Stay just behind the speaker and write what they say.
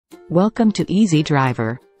Welcome to Easy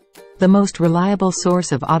Driver, the most reliable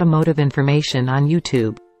source of automotive information on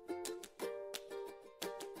YouTube.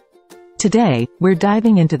 Today, we're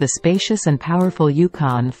diving into the spacious and powerful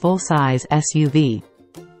Yukon Full-Size SUV.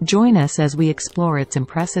 Join us as we explore its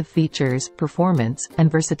impressive features, performance, and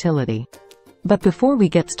versatility. But before we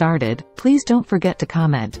get started, please don't forget to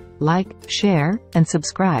comment, like, share, and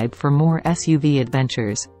subscribe for more SUV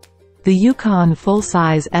adventures. The Yukon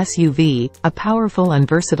Full-Size SUV, a powerful and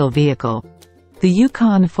versatile vehicle. The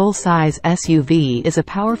Yukon Full-Size SUV is a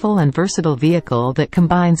powerful and versatile vehicle that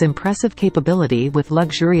combines impressive capability with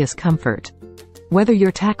luxurious comfort. Whether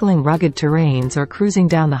you're tackling rugged terrains or cruising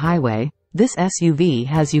down the highway, this SUV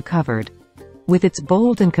has you covered. With its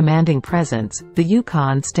bold and commanding presence, the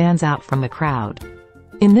Yukon stands out from the crowd.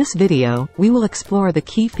 In this video, we will explore the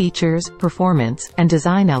key features, performance, and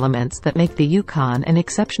design elements that make the Yukon an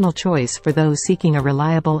exceptional choice for those seeking a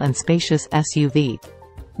reliable and spacious SUV.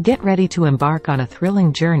 Get ready to embark on a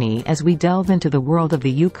thrilling journey as we delve into the world of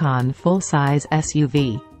the Yukon Full-Size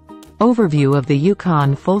SUV. Overview of the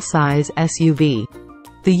Yukon Full-Size SUV.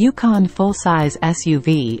 The Yukon Full-Size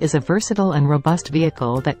SUV is a versatile and robust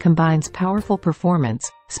vehicle that combines powerful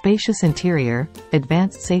performance, spacious interior,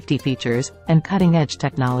 advanced safety features, and cutting-edge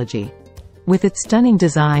technology. With its stunning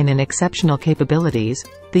design and exceptional capabilities,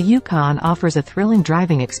 the Yukon offers a thrilling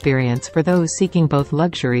driving experience for those seeking both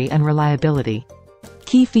luxury and reliability.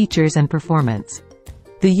 Key features and performance.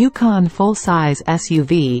 The Yukon Full-Size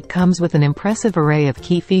SUV comes with an impressive array of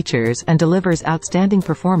key features and delivers outstanding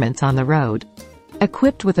performance on the road.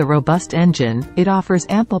 Equipped with a robust engine, it offers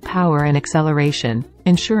ample power and acceleration,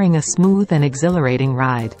 ensuring a smooth and exhilarating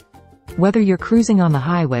ride. Whether you're cruising on the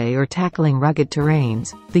highway or tackling rugged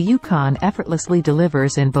terrains, the Yukon effortlessly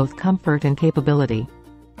delivers in both comfort and capability.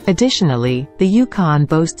 Additionally, the Yukon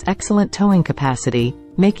boasts excellent towing capacity,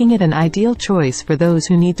 making it an ideal choice for those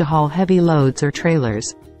who need to haul heavy loads or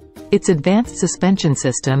trailers. Its advanced suspension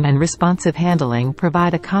system and responsive handling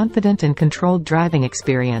provide a confident and controlled driving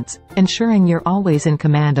experience, ensuring you're always in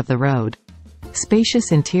command of the road.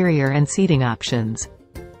 Spacious interior and seating options.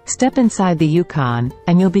 Step inside the Yukon,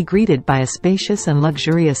 and you'll be greeted by a spacious and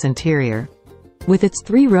luxurious interior. With its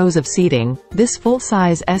 3 rows of seating, this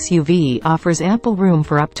full-size SUV offers ample room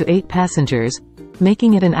for up to 8 passengers,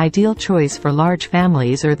 making it an ideal choice for large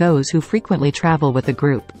families or those who frequently travel with a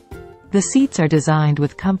group. The seats are designed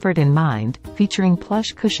with comfort in mind, featuring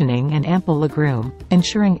plush cushioning and ample legroom,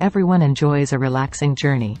 ensuring everyone enjoys a relaxing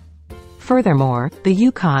journey. Furthermore, the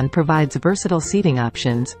Yukon provides versatile seating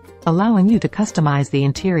options, allowing you to customize the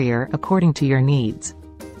interior according to your needs.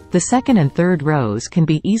 The second and third rows can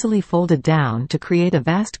be easily folded down to create a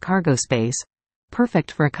vast cargo space,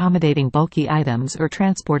 perfect for accommodating bulky items or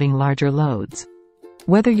transporting larger loads.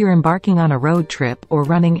 Whether you're embarking on a road trip or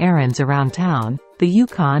running errands around town, the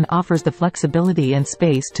Yukon offers the flexibility and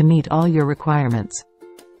space to meet all your requirements.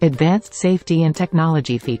 Advanced safety and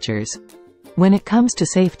technology features. When it comes to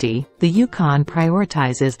safety, the Yukon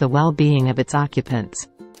prioritizes the well-being of its occupants.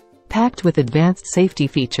 Packed with advanced safety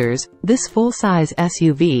features, this full-size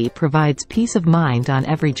SUV provides peace of mind on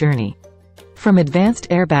every journey. From advanced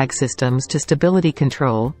airbag systems to stability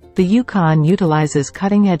control, the Yukon utilizes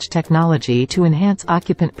cutting-edge technology to enhance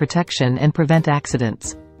occupant protection and prevent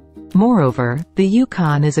accidents. Moreover, the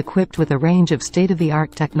Yukon is equipped with a range of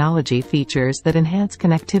state-of-the-art technology features that enhance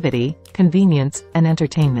connectivity, convenience, and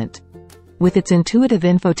entertainment. With its intuitive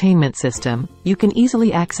infotainment system, you can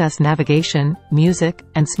easily access navigation, music,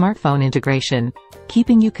 and smartphone integration,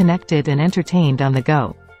 keeping you connected and entertained on the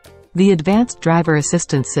go. The advanced driver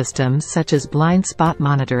assistance systems such as blind spot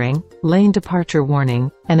monitoring, lane departure warning,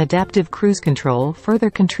 and adaptive cruise control further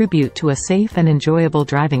contribute to a safe and enjoyable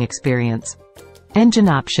driving experience. Engine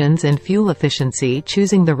options and fuel efficiency.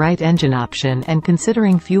 Choosing the right engine option and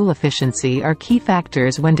considering fuel efficiency are key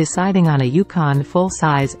factors when deciding on a Yukon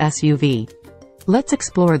full-size SUV. Let's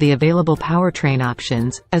explore the available powertrain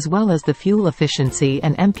options, as well as the fuel efficiency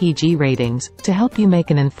and MPG ratings, to help you make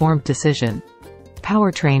an informed decision.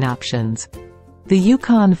 Powertrain options. The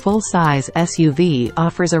Yukon full-size SUV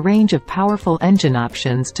offers a range of powerful engine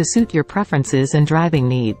options to suit your preferences and driving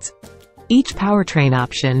needs. Each powertrain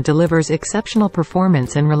option delivers exceptional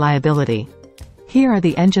performance and reliability. Here are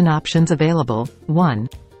the engine options available. 1.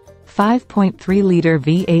 5.3-liter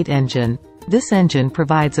V8 engine. This engine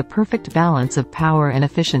provides a perfect balance of power and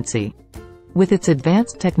efficiency. With its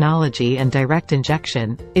advanced technology and direct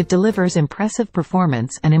injection, it delivers impressive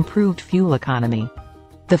performance and improved fuel economy.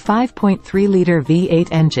 The 5.3-liter V8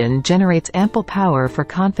 engine generates ample power for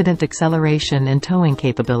confident acceleration and towing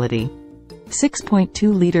capability.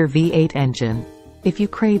 6.2-liter V8 engine. If you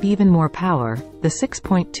crave even more power, the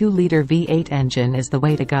 6.2-liter V8 engine is the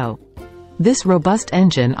way to go. This robust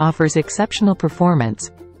engine offers exceptional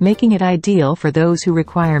performance, making it ideal for those who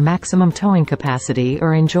require maximum towing capacity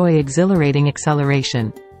or enjoy exhilarating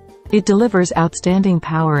acceleration. It delivers outstanding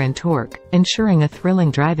power and torque, ensuring a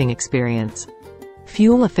thrilling driving experience.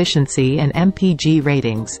 Fuel efficiency and MPG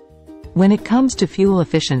ratings. When it comes to fuel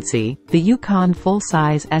efficiency, the Yukon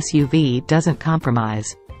full-size SUV doesn't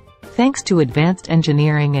compromise. Thanks to advanced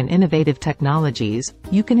engineering and innovative technologies,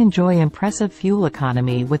 you can enjoy impressive fuel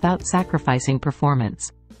economy without sacrificing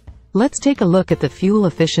performance. Let's take a look at the fuel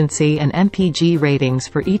efficiency and MPG ratings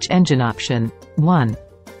for each engine option. 1.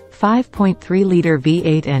 5.3-liter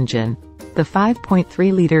V8 engine. The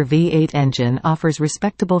 5.3-liter V8 engine offers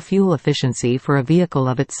respectable fuel efficiency for a vehicle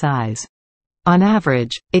of its size. On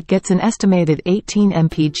average, it gets an estimated 18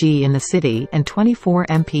 mpg in the city and 24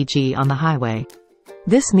 mpg on the highway.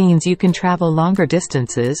 This means you can travel longer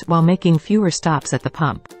distances while making fewer stops at the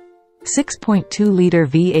pump. 6.2-liter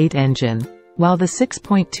V8 engine. While the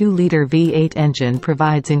 6.2-liter V8 engine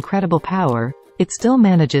provides incredible power, it still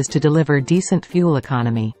manages to deliver decent fuel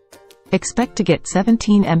economy. Expect to get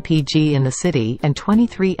 17 mpg in the city and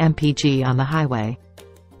 23 mpg on the highway.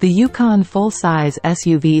 The Yukon full-size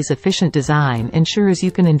SUV's efficient design ensures you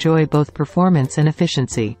can enjoy both performance and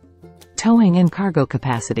efficiency. Towing and cargo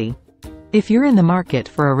capacity. If you're in the market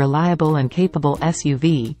for a reliable and capable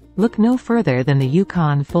SUV, look no further than the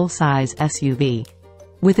Yukon full-size SUV.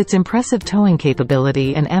 With its impressive towing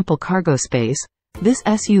capability and ample cargo space, this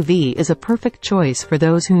SUV is a perfect choice for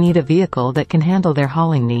those who need a vehicle that can handle their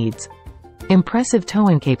hauling needs. Impressive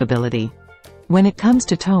towing capability. When it comes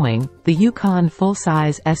to towing, the Yukon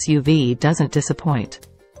full-size SUV doesn't disappoint.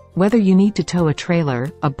 Whether you need to tow a trailer,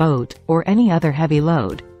 a boat, or any other heavy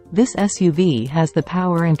load, this SUV has the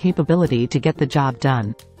power and capability to get the job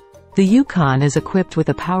done. The Yukon is equipped with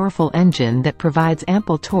a powerful engine that provides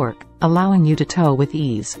ample torque, allowing you to tow with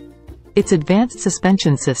ease. Its advanced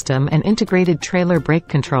suspension system and integrated trailer brake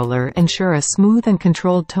controller ensure a smooth and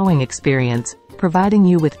controlled towing experience, providing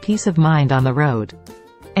you with peace of mind on the road.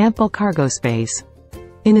 Ample cargo space.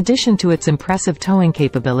 In addition to its impressive towing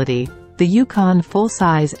capability, the Yukon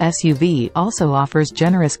full-size SUV also offers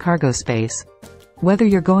generous cargo space. Whether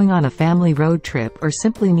you're going on a family road trip or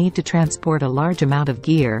simply need to transport a large amount of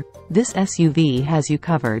gear, this SUV has you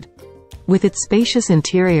covered. With its spacious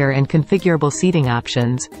interior and configurable seating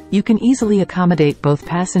options, you can easily accommodate both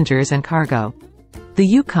passengers and cargo. The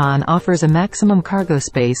Yukon offers a maximum cargo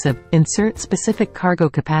space of, insert specific cargo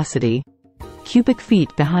capacity, cubic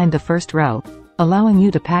feet behind the first row, allowing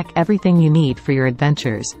you to pack everything you need for your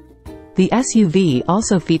adventures. The SUV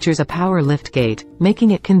also features a power liftgate,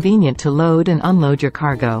 making it convenient to load and unload your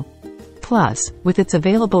cargo. Plus, with its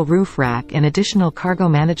available roof rack and additional cargo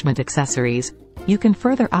management accessories, you can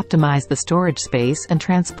further optimize the storage space and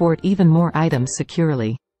transport even more items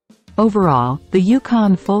securely. Overall, the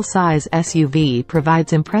Yukon full-size SUV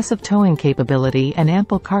provides impressive towing capability and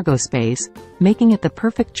ample cargo space, making it the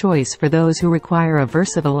perfect choice for those who require a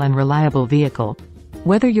versatile and reliable vehicle.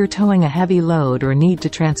 Whether you're towing a heavy load or need to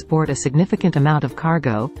transport a significant amount of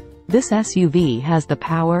cargo, this SUV has the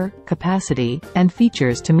power, capacity, and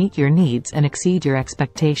features to meet your needs and exceed your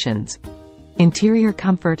expectations. Interior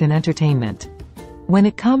comfort and entertainment. When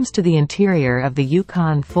it comes to the interior of the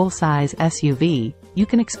Yukon full-size SUV, you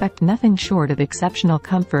can expect nothing short of exceptional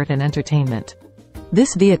comfort and entertainment.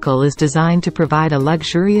 This vehicle is designed to provide a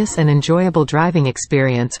luxurious and enjoyable driving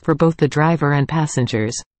experience for both the driver and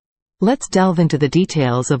passengers. Let's delve into the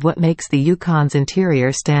details of what makes the Yukon's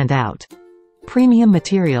interior stand out. Premium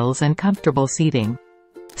materials and comfortable seating.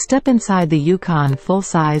 Step inside the Yukon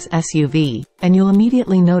full-size SUV, and you'll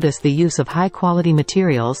immediately notice the use of high-quality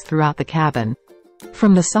materials throughout the cabin.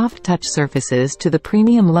 From the soft touch surfaces to the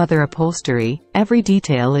premium leather upholstery, every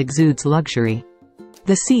detail exudes luxury.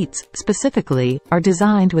 The seats, specifically, are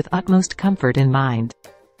designed with utmost comfort in mind.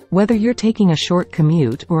 Whether you're taking a short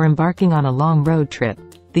commute or embarking on a long road trip,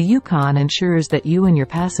 the Yukon ensures that you and your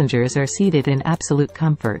passengers are seated in absolute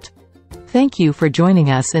comfort. Thank you for joining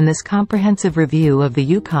us in this comprehensive review of the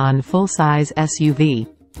Yukon full-size SUV.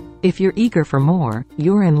 If you're eager for more,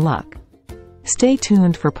 you're in luck. Stay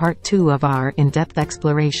tuned for part 2 of our in-depth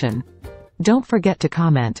exploration. Don't forget to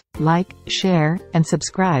comment, like, share, and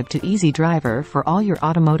subscribe to Easy Driver for all your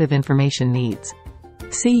automotive information needs.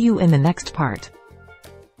 See you in the next part.